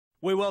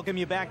We welcome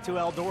you back to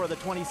Eldora, the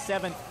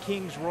 27th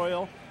Kings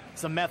Royal.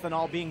 Some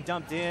methanol being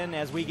dumped in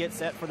as we get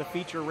set for the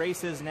feature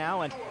races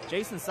now. And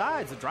Jason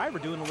Sides, the driver,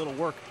 doing a little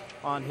work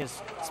on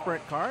his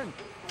sprint car. And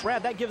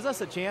Brad, that gives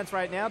us a chance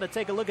right now to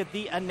take a look at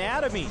the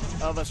anatomy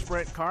of a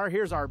sprint car.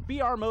 Here's our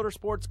BR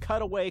Motorsports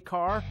cutaway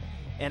car.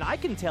 And I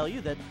can tell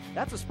you that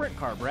that's a sprint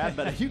car, Brad,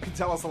 but you can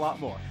tell us a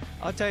lot more.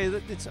 I'll tell you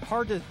that it's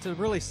hard to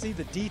really see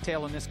the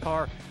detail in this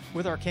car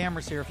with our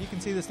cameras here. If you can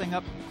see this thing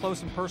up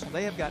close and personal,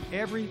 they have got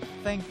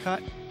everything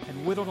cut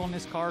and whittled on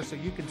this car so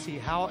you can see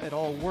how it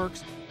all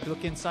works. If you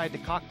look inside the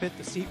cockpit,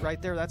 the seat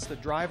right there, that's the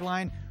drive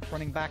line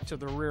running back to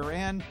the rear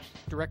end,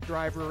 direct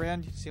drive rear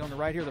end. You see on the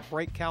right here the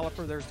brake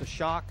caliper, there's the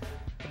shock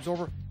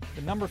absorber.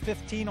 The number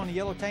 15 on the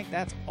yellow tank,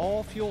 that's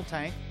all fuel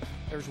tank.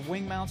 There's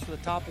wing mounts for the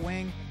top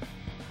wing.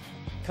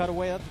 Cut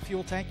away at the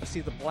fuel tank, you see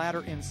the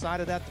bladder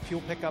inside of that, the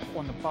fuel pickup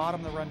on the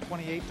bottom that run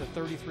 28 to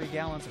 33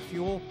 gallons of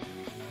fuel.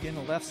 In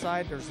the left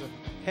side, there's the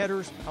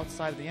headers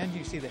outside of the engine.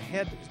 You see the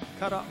head is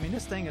cut up. I mean,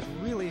 this thing is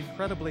really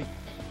incredibly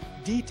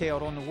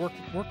detailed on the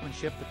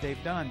workmanship that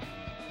they've done.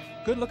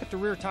 Good look at the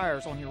rear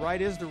tires. On your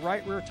right is the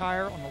right rear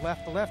tire, on the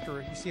left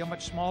rear. You see how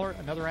much smaller?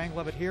 Another angle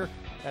of it here.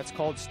 That's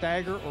called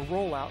stagger or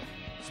rollout.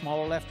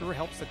 Smaller left rear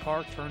helps the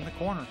car turn the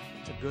corner.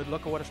 It's a good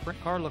look at what a sprint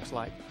car looks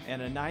like.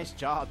 And a nice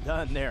job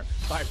done there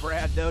by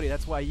Brad Doty.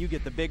 That's why you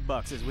get the big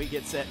bucks as we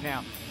get set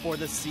now for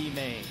the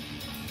C-Main.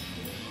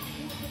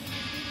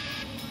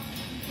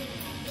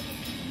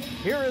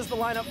 Here is the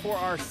lineup for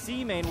our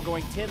C-Main. We're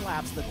going 10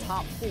 laps. The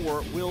top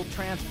 4 will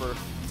transfer.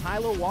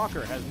 Tyler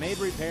Walker has made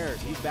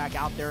repairs. He's back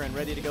out there and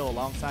ready to go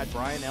alongside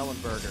Brian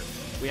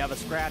Ellenberger. We have a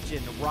scratch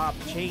in Rob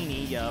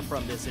Cheney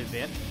from this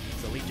event.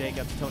 So Lee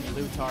Jacobs, Tony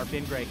Lutar,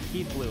 Ben Gregg,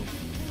 Keith Bloom,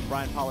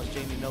 Brian Paulus,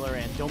 Jamie Miller,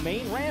 and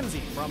Domain Ramsey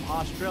from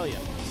Australia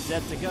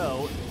set to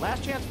go.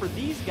 Last chance for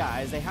these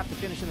guys. They have to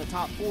finish in the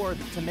top 4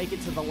 to make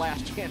it to the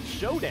last chance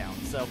showdown.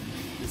 So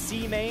the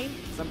C-Main,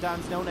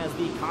 sometimes known as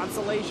the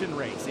consolation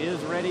race, is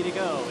ready to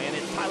go. And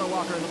it's Tyler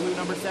Walker in the blue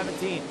number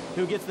 17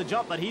 who gets the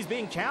jump, but he's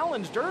being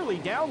challenged early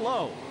down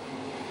low.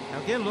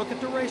 Now again, look at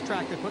the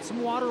racetrack. They put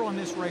some water on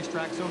this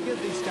racetrack. So again,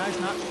 these guys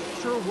not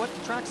sure what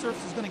the track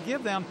surface is going to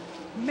give them.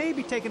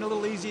 Maybe taking a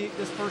little easy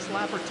this first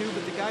lap or two,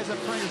 but the guys up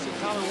front, you see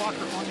Tyler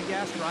Walker on the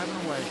gas driving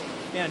away.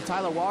 And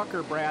Tyler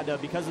Walker, Brad,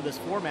 because of this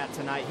format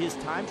tonight, his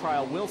time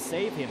trial will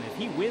save him. If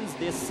he wins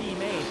this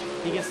C-Main,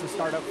 he gets to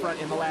start up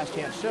front in the last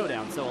chance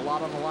showdown. So a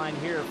lot on the line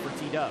here for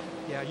T-Dub.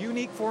 Yeah,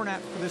 unique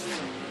format for this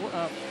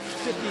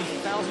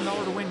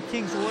 $50,000 to win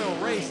Kings Royal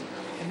race.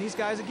 And these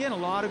guys, again, a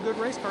lot of good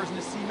race cars in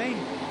this C-Main.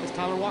 As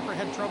Tyler Walker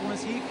had trouble in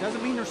his heat,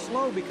 doesn't mean they're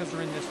slow because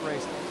they're in this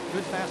race.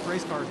 Good, fast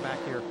race cars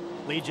back here.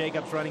 Lee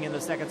Jacobs running in the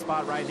second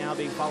spot right now,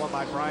 being followed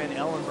by Brian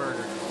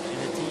Ellenberger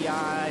in the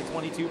TI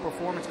 22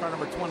 performance car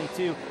number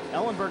 22.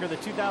 Ellenberger, the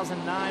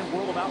 2009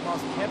 World of Outlaws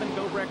Kevin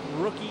Gobrecht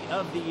Rookie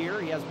of the Year.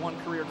 He has one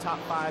career top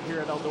 5 here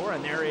at Eldora,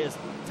 and there is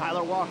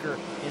Tyler Walker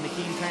in the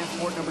Keene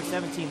Transport number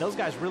 17. Those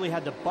guys really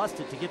had to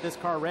bust it to get this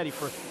car ready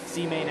for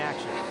C-Main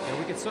action.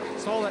 Yeah, we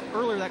saw that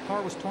earlier. That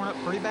car was torn up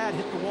pretty bad,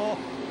 hit the wall,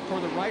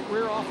 tore the right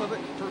rear off of it,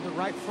 tore the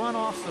right front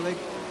off. So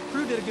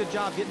crew did a good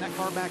job getting that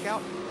car back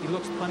out. He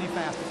looks plenty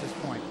fast at this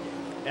point.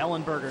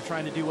 Ellenberger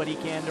trying to do what he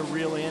can to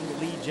reel in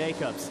Lee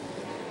Jacobs.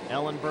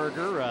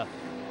 Ellenberger,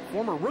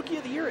 former Rookie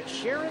of the Year at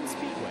Sharon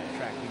Speedway, a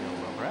track you know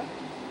well, Brad.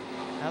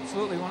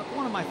 Absolutely,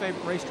 one of my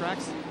favorite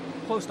racetracks,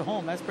 close to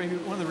home. That's probably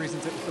one of the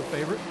reasons it was the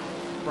favorite.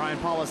 Brian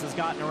Paulus has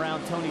gotten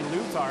around Tony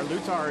Lutar.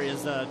 Lutar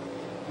is a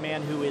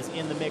man who is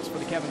in the mix for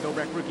the Kevin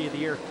Gobrecht Rookie of the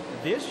Year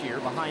this year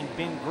behind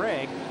Ben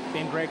Gregg.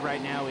 Ben Gregg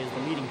right now is the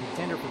leading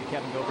contender for the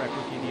Kevin Gobrecht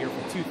Rookie of the Year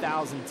for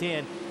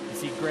 2010. You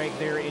see Gregg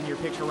there in your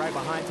picture right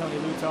behind Tony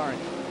Lutar.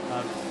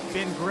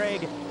 Ben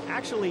Gregg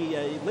actually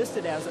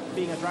listed as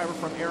being a driver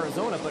from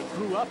Arizona, but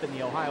grew up in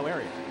the Ohio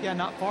area. Yeah,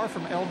 not far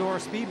from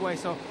Eldora Speedway.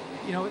 So,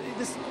 you know,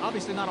 this is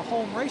obviously not a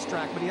home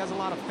racetrack, but he has a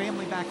lot of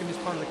family back in this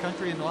part of the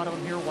country, and a lot of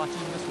them here watching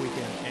him this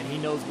weekend. And he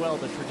knows well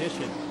the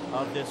tradition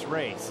of this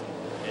race.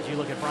 As you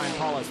look at Brian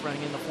Paulus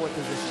running in the 4th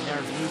position,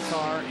 there's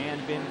Lutar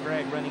and Ben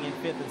Gregg running in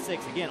 5th and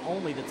 6th. Again,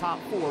 only the top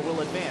 4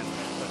 will advance.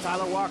 But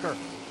Tyler Walker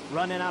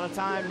running out of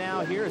time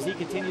now here as he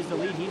continues to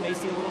lead. He may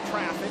see a little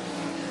traffic.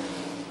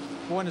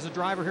 Boy, and as a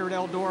driver here at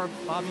Eldora,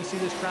 Bob, you see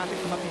this traffic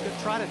come up. You could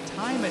try to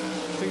time it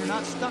so you're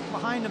not stuck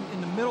behind him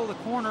in the middle of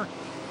the corner.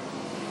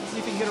 See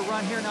if you can get a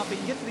run here. Now, if he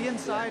can get to the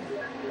inside.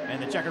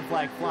 And the checkered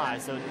flag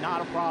flies, so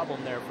not a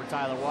problem there for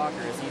Tyler Walker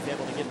as he's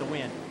able to get the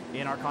win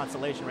in our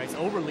consolation race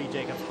over Lee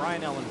Jacobs,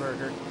 Brian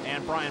Ellenberger,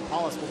 and Brian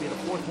Paulus will be the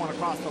 4th one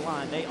across the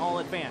line. They all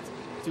advance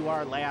to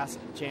our last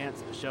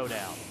chance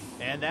showdown.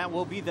 And that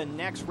will be the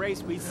next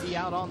race we see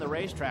out on the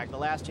racetrack. The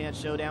last chance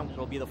showdown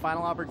will be the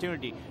final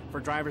opportunity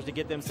for drivers to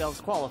get themselves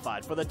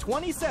qualified for the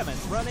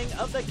 27th running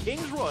of the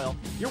Kings Royal.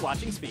 You're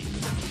watching Speed.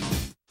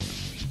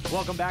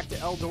 Welcome back to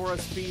Eldora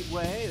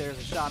Speedway. There's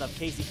a shot of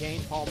Casey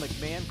Kane, Paul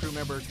McMahon, crew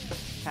members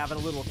having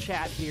a little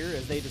chat here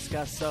as they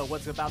discuss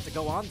what's about to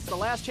go on. It's the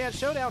last chance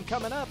showdown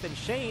coming up, and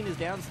Shane is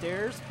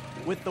downstairs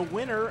with the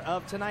winner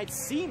of tonight's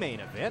C-Main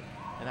event,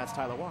 and that's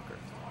Tyler Walker.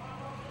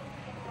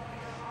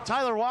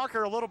 Tyler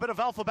Walker, a little bit of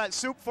alphabet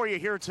soup for you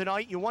here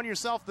tonight. You won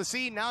yourself the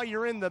C, now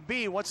you're in the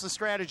B. What's the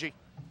strategy?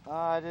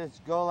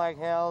 Just go like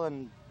hell,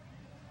 and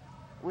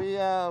we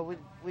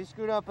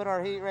screwed up in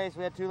our heat race.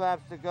 We had 2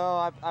 laps to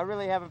go. I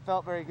really haven't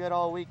felt very good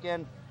all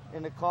weekend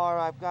in the car.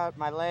 I've got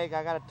my leg,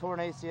 I got a torn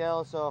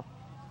ACL, so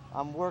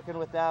I'm working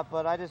with that.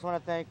 But I just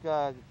want to thank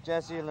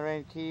Jesse and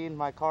Lorraine Keene,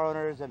 my car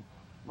owners, and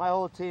my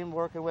whole team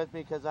working with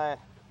me, because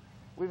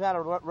we've had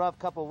a rough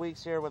couple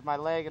weeks here with my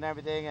leg and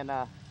everything, and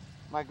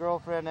my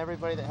girlfriend,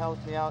 everybody that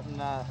helps me out,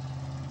 and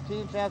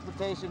Team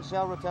Transportation,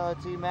 Shell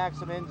Rotella, Team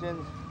Maxim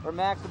Engines, or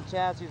Maxim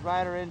Chassis,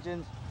 Ryder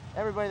Engines,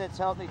 everybody that's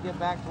helped me get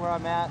back to where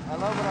I'm at. I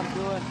love what I'm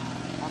doing.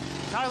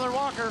 Tyler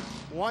Walker,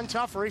 one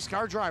tough race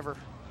car driver.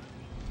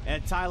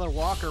 And Tyler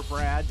Walker,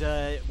 Brad,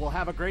 will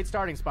have a great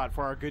starting spot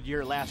for our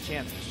Goodyear Last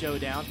Chance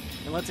Showdown.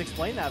 And let's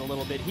explain that a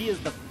little bit. He is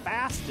the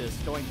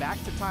fastest going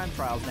back to time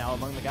trials now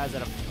among the guys that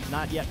have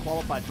not yet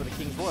qualified for the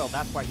King's Royal.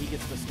 That's why he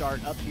gets to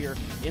start up here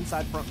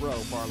inside front row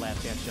for our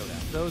Last Chance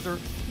Showdown. Those are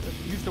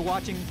Used to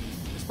watching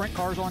the sprint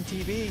cars on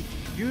TV.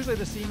 Usually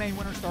the C main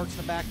winner starts in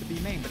the back of the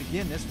B main, but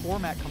again, this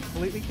format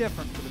completely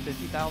different for the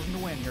 50,000 to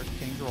win here at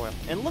the King's Royal.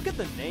 And look at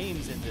the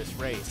names in this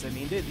race. I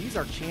mean, these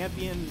are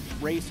champion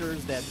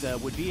racers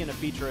that would be in a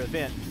feature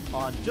event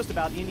on just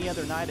about any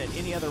other night at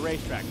any other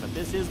racetrack. But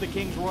this is the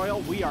King's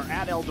Royal. We are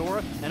at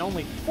Eldora, and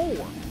only 4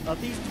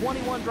 of these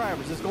 21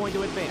 drivers is going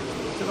to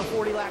advance to the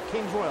 40-lap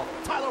King's Royal.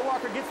 Tyler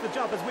Walker gets the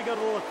jump as we go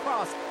to the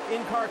lacrosse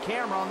in-car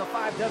camera on the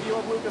 5W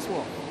of Lucas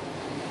Wolf.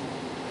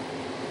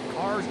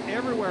 Cars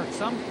everywhere.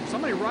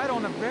 Somebody right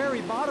on the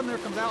very bottom there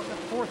comes out in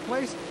 4th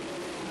place.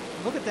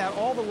 Look at that,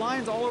 all the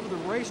lines all over the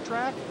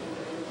racetrack.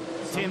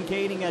 Tim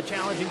Kading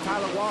challenging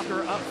Tyler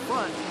Walker up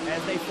front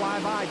as they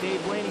fly by.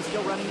 Dave Blaney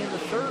still running in the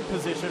 3rd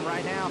position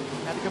right now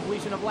at the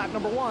completion of lap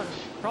number 1.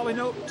 Probably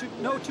no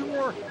two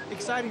more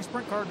exciting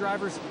sprint car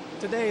drivers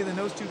today than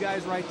those 2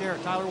 guys right there,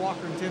 Tyler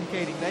Walker and Tim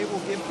Kading. They will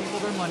give people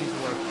their money's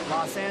worth.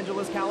 Los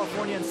Angeles,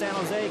 California, and San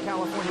Jose,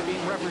 California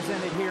being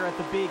represented here at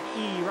the Big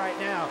E right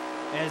now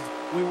as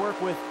we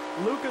work with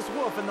Lucas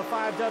Wolf in the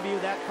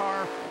 5W. That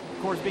car,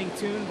 of course, being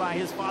tuned by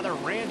his father,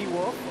 Randy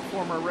Wolf, a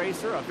former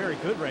racer, a very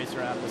good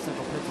racer out of the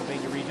central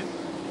Pennsylvania region.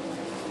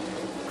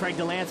 Craig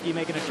Delansky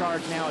making a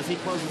charge now as he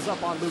closes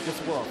up on Lucas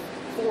Wolf.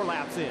 4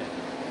 laps in.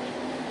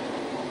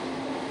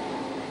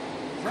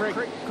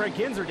 Craig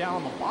Kinzer down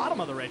on the bottom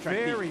of the racetrack.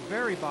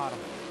 Very bottom.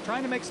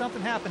 Trying to make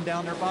something happen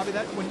down there, Bobby.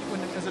 That when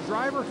as a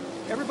driver,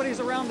 everybody's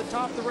around the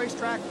top of the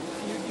racetrack.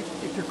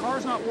 If your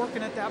car's not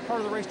working at that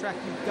part of the racetrack,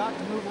 you've got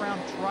to move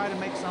around, try to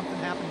make something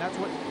happen. That's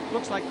what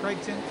looks like Craig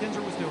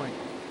Kinzer was doing.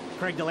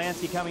 Craig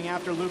Delansky coming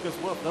after Lucas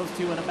Wolf. Those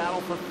 2 in a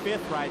battle for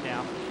 5th right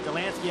now.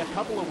 Delansky a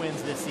couple of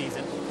wins this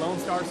season. Lone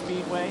Star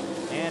Speedway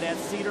and at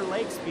Cedar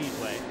Lake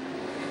Speedway.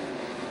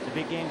 The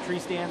big game tree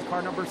stands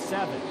car number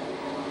 7.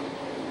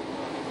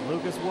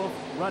 Lucas Wolf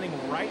running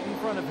right in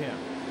front of him.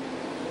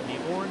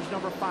 The orange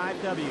number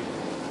 5W.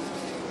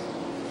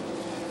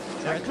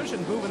 That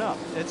cushion moving up.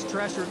 It's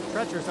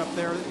treacherous up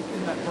there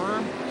in that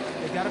berm.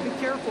 You've got to be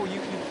careful. You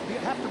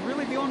have to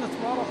really be on the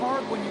throttle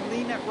hard when you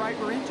lean that right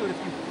rear into it. If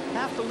you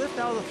have to lift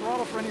out of the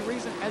throttle for any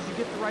reason, as you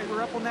get the right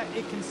rear up on that,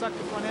 it can suck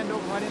the front end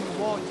over right into the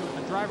wall. So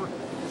the driver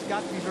has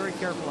got to be very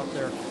careful up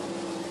there.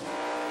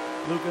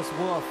 Lucas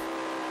Wolf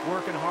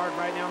working hard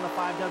right now on the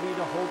 5W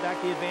to hold back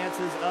the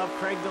advances of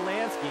Craig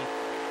Delansky.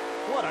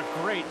 What a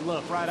great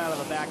look right out of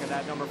the back of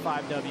that number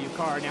 5W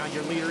car. Now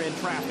your leader in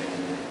traffic.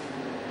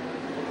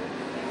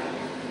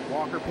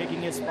 Walker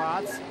picking his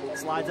spots.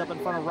 Slides up in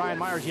front of Ryan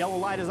Myers. Yellow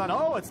light is on.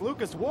 Oh, it's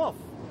Lucas Wolf.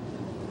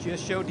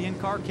 Just showed the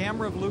in-car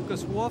camera of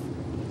Lucas Wolf.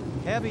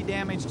 Heavy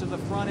damage to the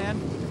front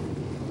end.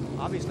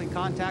 Obviously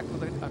contact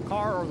with a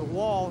car or the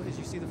wall as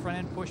you see the front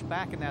end push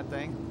back in that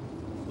thing.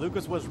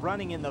 Lucas was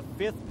running in the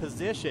 5th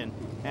position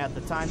at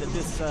the time that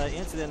this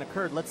incident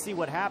occurred. Let's see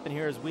what happened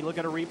here as we look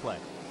at a replay.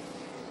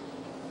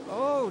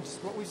 Oh,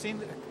 just what we've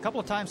seen a couple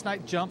of times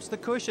tonight, jumps the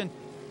cushion.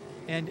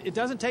 And it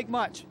doesn't take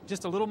much.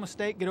 Just a little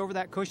mistake, get over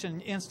that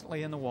cushion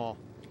instantly in the wall.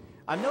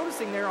 I'm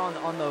noticing there on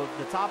the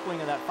top wing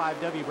of that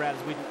 5W, Brad,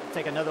 as we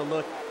take another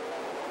look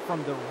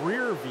from the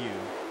rear view,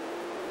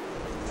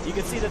 you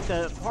can see that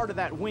the part of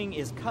that wing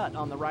is cut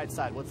on the right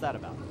side. What's that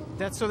about?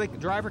 That's so the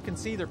driver can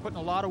see they're putting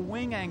a lot of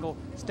wing angle,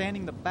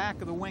 standing the back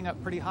of the wing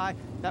up pretty high.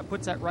 That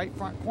puts that right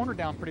front corner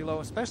down pretty low,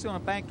 especially on a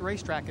banked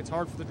racetrack. It's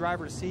hard for the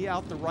driver to see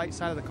out the right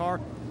side of the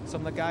car.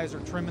 Some of the guys are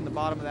trimming the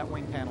bottom of that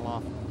wing panel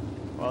off.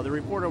 Well, the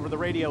report over the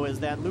radio is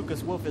that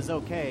Lucas Wolf is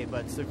okay,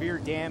 but severe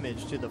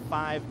damage to the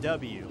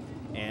 5W.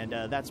 And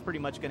that's pretty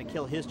much going to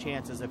kill his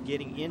chances of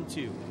getting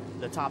into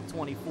the top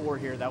 24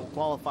 here that will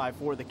qualify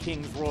for the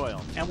King's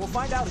Royal. And we'll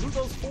find out who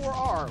those 4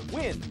 are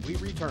when we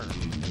return.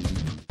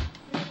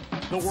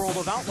 The World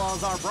of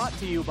Outlaws are brought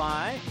to you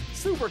by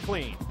Super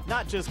Clean.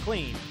 Not just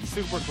clean,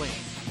 super clean.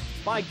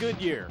 By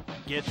Goodyear,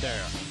 get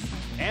there.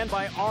 And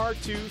by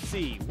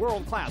R2C,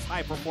 world-class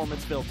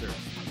high-performance filters.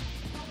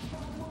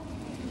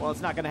 Well,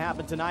 it's not going to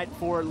happen tonight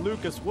for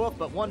Lucas Wolf,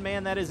 but one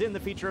man that is in the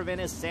feature event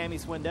is Sammy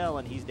Swindell,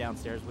 and he's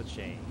downstairs with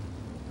Shane.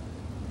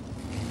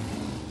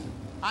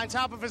 On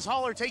top of his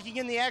hauler, taking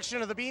in the action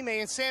of the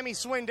B-main, Sammy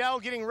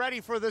Swindell getting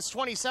ready for this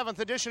 27th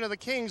edition of the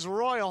Kings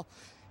Royal.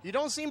 You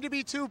don't seem to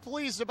be too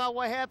pleased about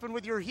what happened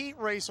with your heat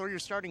race or your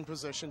starting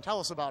position. Tell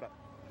us about it.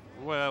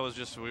 Well, it was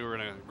just we were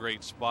in a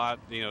great spot,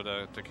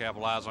 to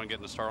capitalize on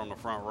getting the start on the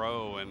front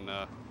row, and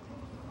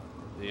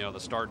the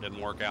start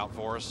didn't work out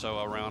for us.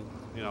 So around,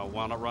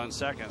 wound up running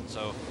second.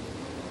 So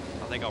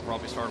I think I'll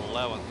probably start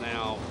 11th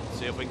now.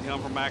 See if we can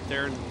come from back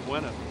there and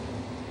win it.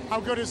 How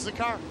good is the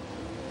car?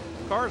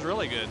 The car is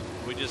really good.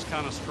 We just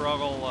kind of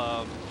struggle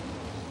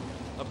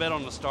a bit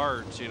on the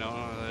starts.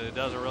 It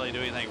doesn't really do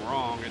anything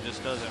wrong. It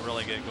just doesn't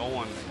really get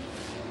going.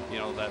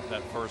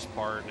 That first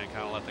part, and it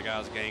kind of let the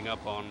guys gang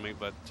up on me.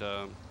 But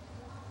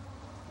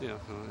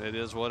it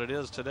is what it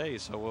is today.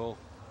 So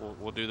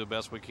we'll do the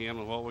best we can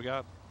with what we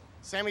got.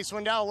 Sammy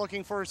Swindell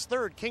looking for his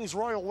third Kings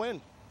Royal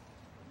win.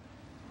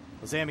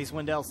 Well, Sammy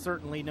Swindell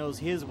certainly knows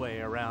his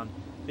way around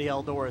the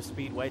Eldora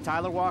Speedway.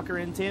 Tyler Walker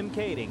and Tim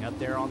Kading up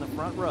there on the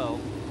front row.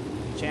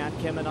 Chad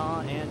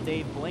Kemenaugh and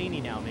Dave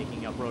Blaney now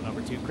making up row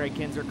number 2. Craig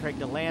Kinzer, Craig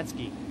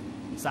Delansky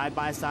side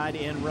by side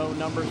in row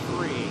number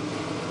 3.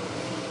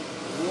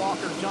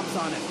 Walker jumps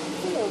on it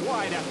 4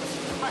 wide at the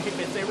stripe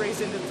as they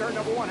race into turn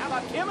number 1. How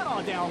about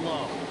Kemenaugh down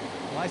low?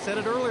 Well, I said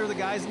it earlier, the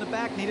guys in the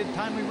back needed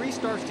timely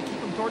restarts to keep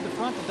them toward the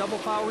front. The double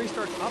file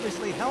restarts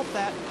obviously helped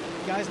that.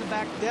 The guys in the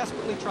back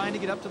desperately trying to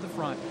get up to the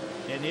front.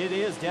 And it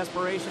is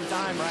desperation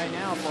time right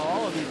now for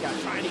all of these guys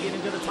trying to get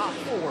into the top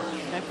 4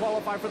 and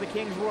qualify for the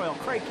Kings Royal.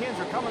 Craig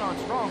Kinzer coming on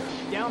strong,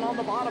 down on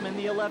the bottom in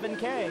the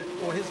 11K.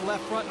 Well, his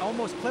left front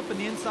almost clipping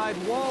the inside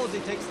wall as he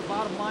takes the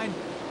bottom line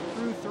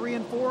through 3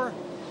 and 4.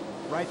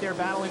 Right there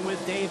battling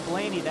with Dave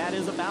Blaney. That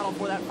is a battle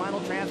for that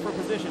final transfer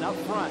position up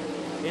front.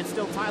 It's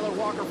still Tyler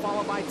Walker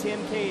followed by Tim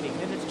Kading.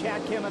 Then it's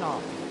Chad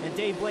Kemenaugh and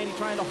Dave Blaney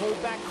trying to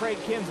hold back Craig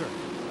Kinzer.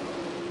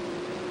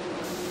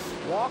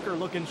 Walker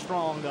looking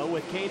strong, though,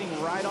 with Kading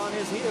right on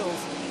his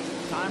heels.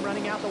 Time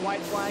running out. The white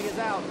flag is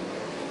out.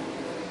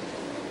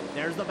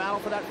 There's the battle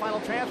for that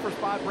final transfer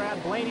spot.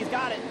 Brad Blaney's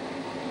got it.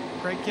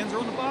 Craig Kinzer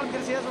on the bottom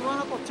because he has a run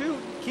up of 2.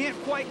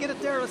 Can't quite get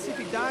it there. Let's see if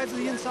he dives to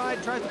the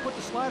inside, tries to put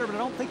the slider, but I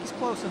don't think he's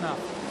close enough.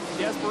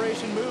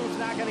 Desperation moves,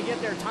 not going to get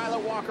there. Tyler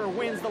Walker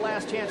wins the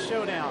last chance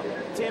showdown.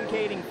 Tim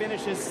Kading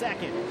finishes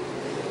second.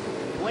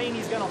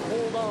 Blaney's going to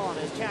hold on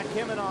as Chad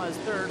Kemenaugh is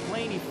third,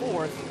 Blaney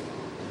fourth.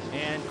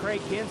 And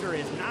Craig Kinzer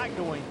is not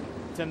going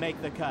to make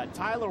the cut.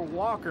 Tyler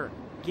Walker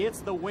gets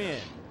the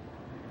win.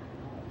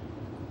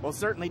 Well,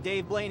 certainly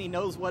Dave Blaney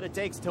knows what it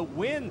takes to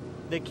win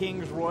the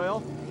Kings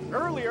Royal.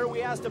 Earlier,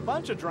 we asked a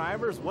bunch of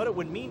drivers what it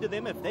would mean to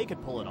them if they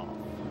could pull it off.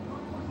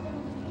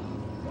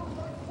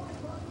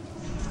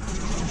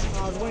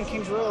 To win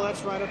Kings Royal,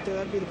 that's right up there.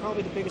 That'd be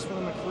probably the biggest win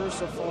of my career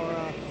so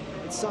far.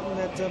 It's something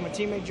that my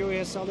teammate Joey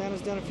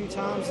Saldana's done a few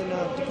times, and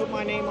to put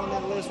my name on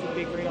that list would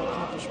be a great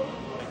accomplishment.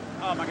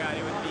 Oh my God,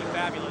 it would be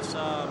fabulous.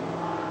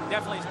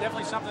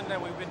 Definitely something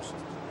that we've been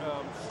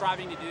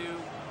striving to do,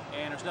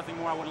 and there's nothing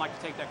more I would like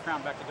to take that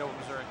crown back to Dover,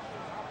 Missouri.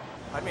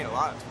 I'd mean a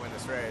lot to win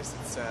this race.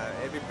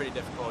 It'd be pretty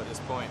difficult at this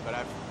point,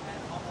 but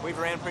we've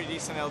ran pretty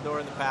decent Eldora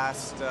in the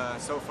past.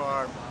 So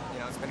far,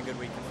 it's been a good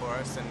weekend for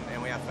us,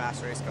 and we have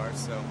fast race cars,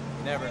 so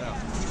you never know.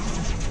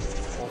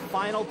 Well,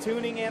 final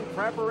tuning and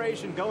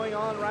preparation going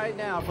on right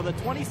now for the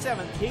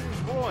 27th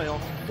Kings Royal.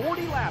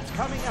 40 laps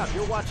coming up.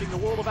 You're watching the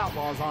World of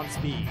Outlaws on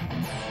Speed.